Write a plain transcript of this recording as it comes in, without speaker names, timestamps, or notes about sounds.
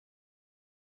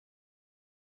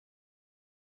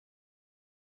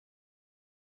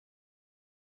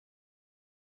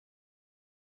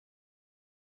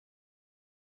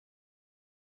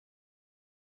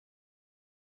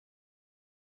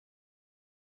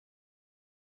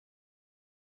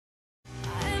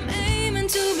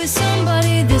is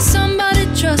somebody, there's somebody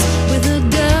trust with a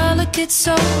delicate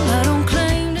soul. I don't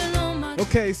claim to know my.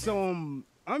 Okay, so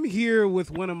I'm here with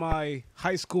one of my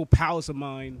high school pals of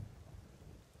mine,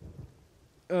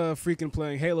 freaking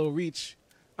playing Halo Reach.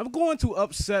 I'm going to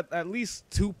upset at least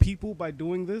 2 people by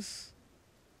doing this,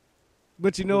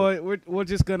 but you know what? We're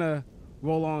just gonna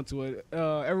roll on to it.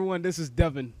 Everyone, this is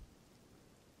Devin.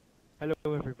 Hello,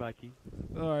 everybody.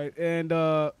 All right, and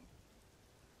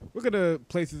we're gonna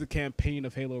play through the campaign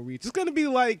of Halo Reach. It's gonna be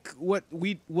like what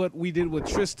we did with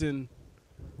Tristan,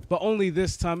 but only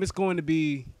this time it's going to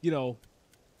be, you know,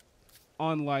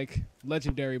 on like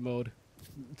legendary mode.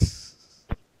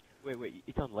 Wait,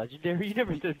 it's on legendary? You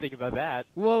never said anything about that.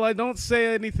 Well, I don't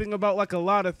say anything about like a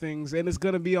lot of things, and it's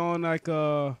gonna be on like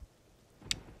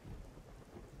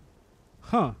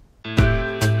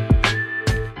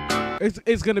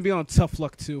It's gonna be on tough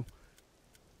luck too.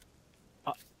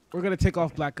 We're gonna take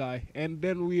off black guy, and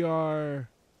then we are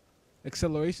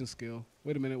acceleration skill.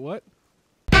 Wait a minute, what?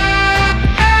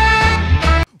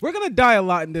 We're gonna die a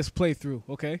lot in this playthrough,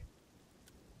 okay?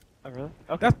 Oh, really?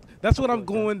 Okay. That's what I'm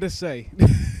going to say.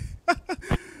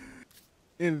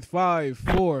 In 5,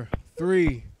 4,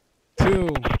 3, 2,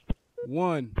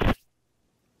 1.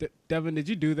 Devin, did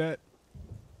you do that?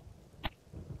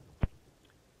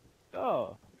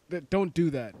 Oh. Don't do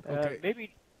that. Okay.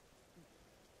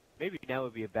 Maybe now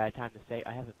would be a bad time to say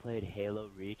I haven't played Halo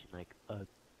Reach in like a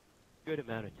good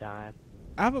amount of time.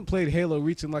 I haven't played Halo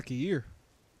Reach in like a year.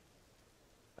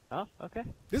 Oh, okay.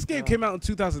 This game came out in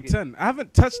 2010. I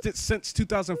haven't touched it since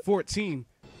 2014.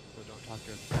 So don't talk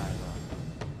to him.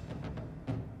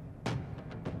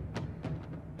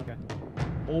 Okay.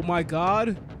 Oh my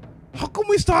god. How come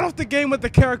we start off the game with the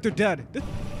character dead?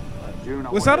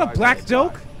 Was that a black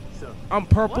joke? I'm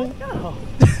purple? What? No.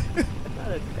 That's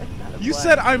not a You black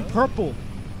said I'm joke. purple.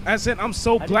 As in I'm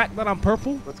so black that I'm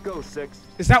purple? Let's go, 6.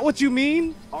 Is that what you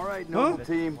mean? All right, noble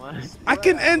team. I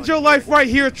can end your life right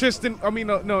here, Tristan. I mean,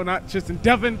 no, not Tristan.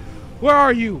 Devin, where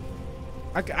are you?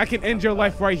 I can end your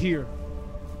life right here.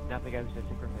 Nothing I was just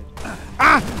sacrificed.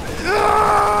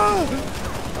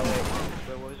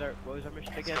 What was our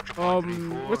mission again?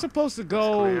 We're supposed to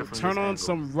go turn on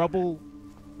some rubble.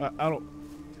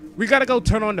 We gotta go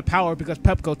turn on the power because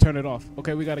Pepco turned it off.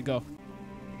 Okay, we gotta go.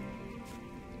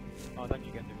 Oh, I thought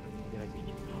you got there. Did I beat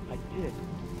you? I did.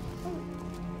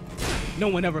 No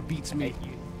one ever beats me. Hey,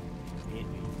 you hit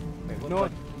me. Wait, No,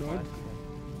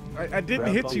 I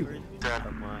didn't hit you.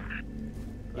 My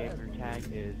gamer tag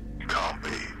is. Can't be.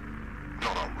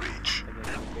 Not on Reach.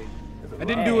 I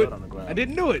didn't do it. I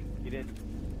didn't do it. You didn't.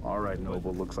 All right,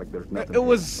 noble. Looks like there's nothing.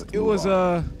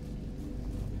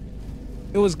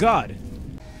 It was God.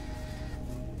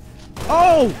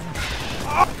 Oh!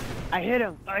 I hit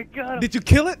him. I got him. Did you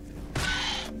kill it?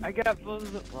 I got both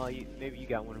of them. Well, maybe you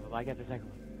got one of them. I got the second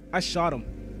one. I shot him.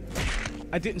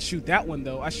 I didn't shoot that one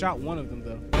though. I shot one of them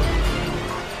though.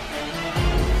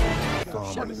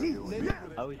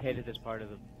 I always hated this part of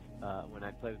the when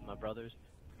I play with my brothers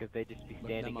because they just be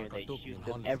standing here and they shoot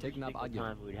them every single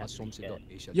time we would have to be dead.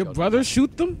 Your brothers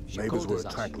shoot them? Neighbors were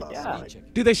attacked last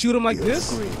night. Do they shoot them like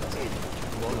this? No,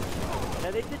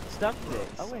 they did stuff today.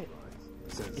 Oh wait.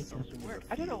 It doesn't work.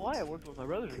 I don't know why I worked with my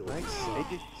brothers, right? They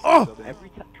just shoot them every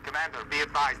time. Commander, be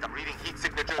advised. I'm reading heat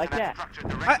signatures Like that.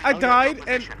 I died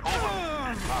and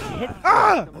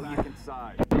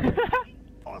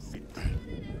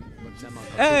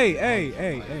Hey.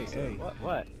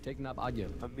 What?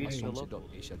 I'm meeting the local.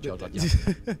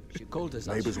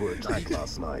 Neighbors were attacked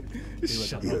last night.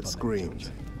 He heard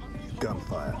screams,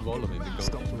 gunfire,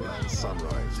 stomped around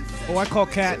sunrise. Oh, I call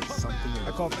cat.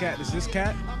 I call cat. Is this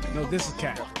cat? No, this is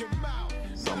cat.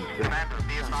 Commander,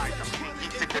 be advised. I'm reading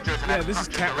heat signatures Yeah, this is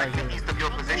cat right here. east of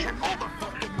your position. Over.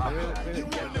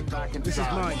 This is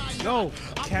mine. No,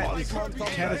 cat is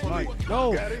mine.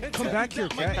 No, come back here,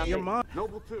 cat. You're mine.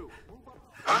 Noble 2.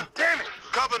 Damn it!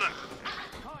 Covenant.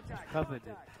 Covenant.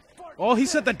 Oh, he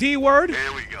said the D word.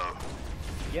 Here we go.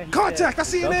 Yeah, he Contact! I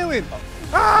said- see an alien.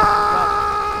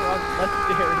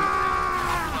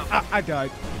 I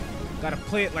died. Gotta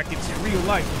play it like it's real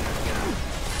life.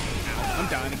 I'm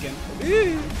dying again.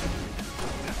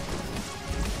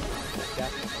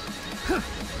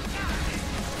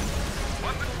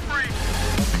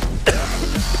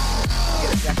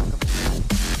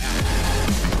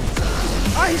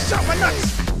 Ah, he shot my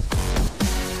nuts.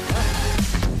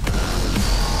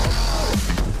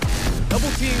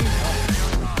 Double team.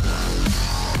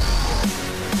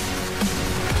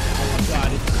 Oh, got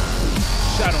it.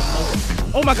 Shot him.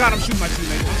 Oh my god, I'm shooting my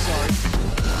teammate. I'm sorry.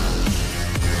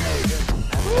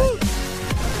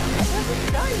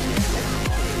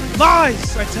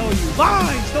 Lies, I tell you.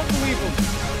 Lies. Don't believe them.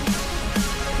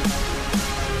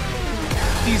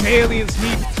 These aliens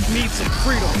need some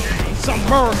freedom, some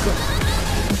America.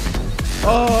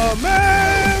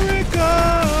 America,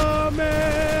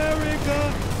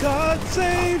 America, God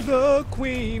save the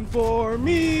Queen for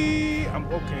me. I'm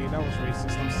okay. That was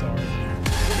racist. I'm sorry.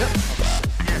 Yep.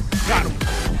 Got him.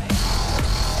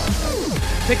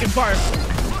 Taking fire.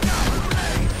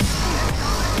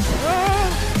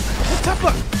 What's up?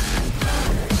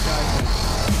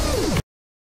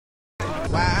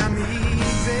 Why I'm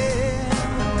easy.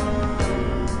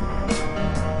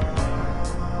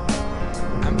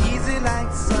 I'm easy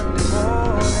like Sunday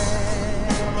morning.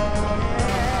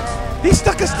 He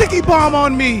stuck a sticky bomb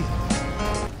on me.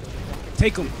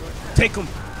 Take him. Take him.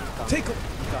 Take him.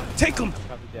 Take him.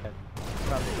 Probably dead.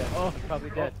 Probably dead. Oh, probably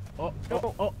dead.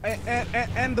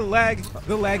 And the lag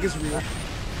is real.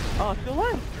 Oh, still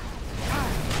alive.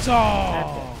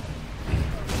 Oh.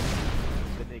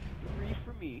 That makes 3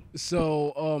 for me.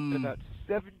 So, And about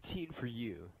 17 for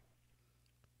you.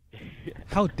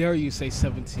 how dare you say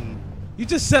 17? You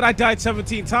just said I died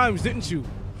 17 times, didn't you?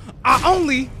 I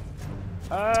only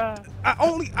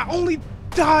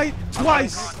died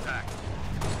twice.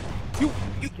 You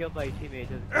Killed by a teammate.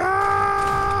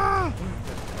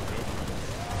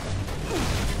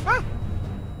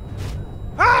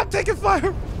 I'm taking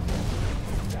fire.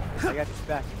 I got this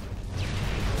back.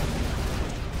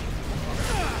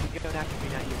 You going after me,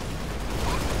 not you.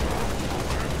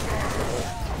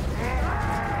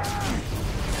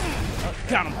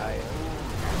 Got him.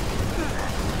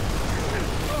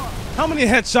 How many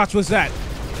headshots was that?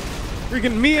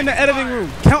 Freaking me in the editing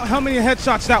room. Count how many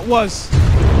headshots that was.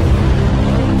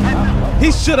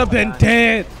 He should have been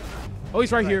dead. Oh,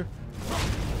 he's right here.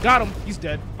 Got him. He's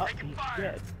dead. Oh, he's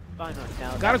dead. Fine,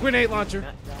 now. Got a grenade launcher.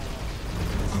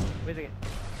 Where's it?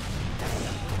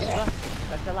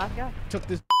 That's the last guy. Took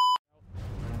this.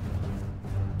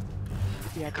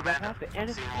 Yeah, Commander,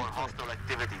 see more hostile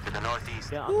activity to the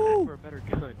northeast. Yeah, I'm looking for a better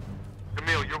gun.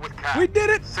 Camille, you're with Cap. We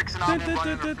did it. 6 and I'm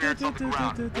running interference on the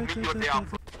ground. We'll meet you at the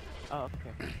outpost. Oh,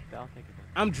 okay. I'll take it.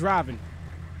 I'm driving.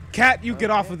 Cat, you get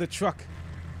off of the truck.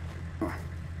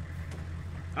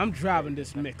 I'm driving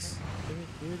this mix.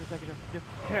 Here's a second.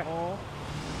 Oh.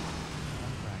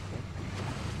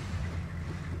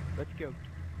 Let's go.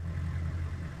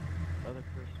 Other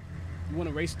person. You want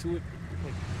to race to it?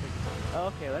 Oh,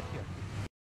 okay, let's go.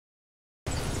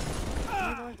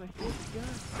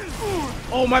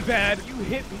 Oh, my bad. You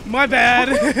hit me. My bad.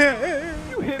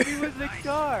 You hit me with the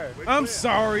car. I'm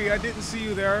sorry. I didn't see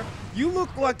you there. You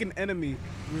look like an enemy.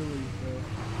 Really.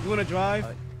 You want to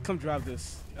drive? Come drive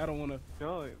this. I don't want to.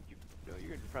 No, you're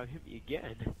going to probably hit me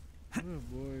again. Oh,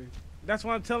 boy. That's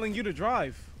why I'm telling you to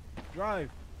drive. Drive.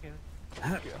 Yeah.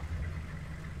 Let's go.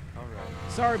 Alright.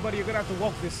 Sorry, buddy. You're going to have to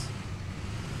walk this.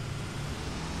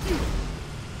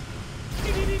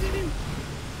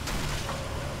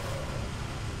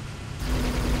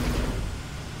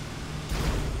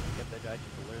 Get that guy to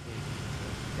alert me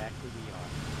exactly we are.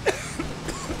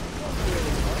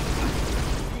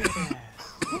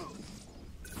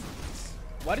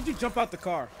 Why did you jump out the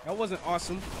car? That wasn't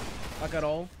awesome. Like at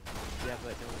all. Yeah,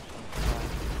 but no one.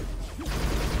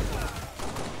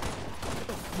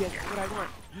 He has what I want.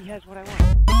 He has what I want.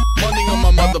 Money on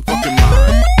my motherfucking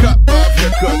mind. Cut 5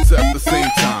 haircuts at the same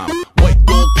time. White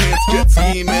gold pants, jet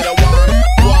ski, marijuana.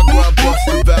 Foie gras,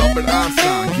 Buster, Albert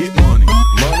Einstein. Get money.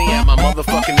 Money at my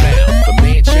motherfucking mouth. The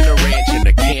mansion, a ranch,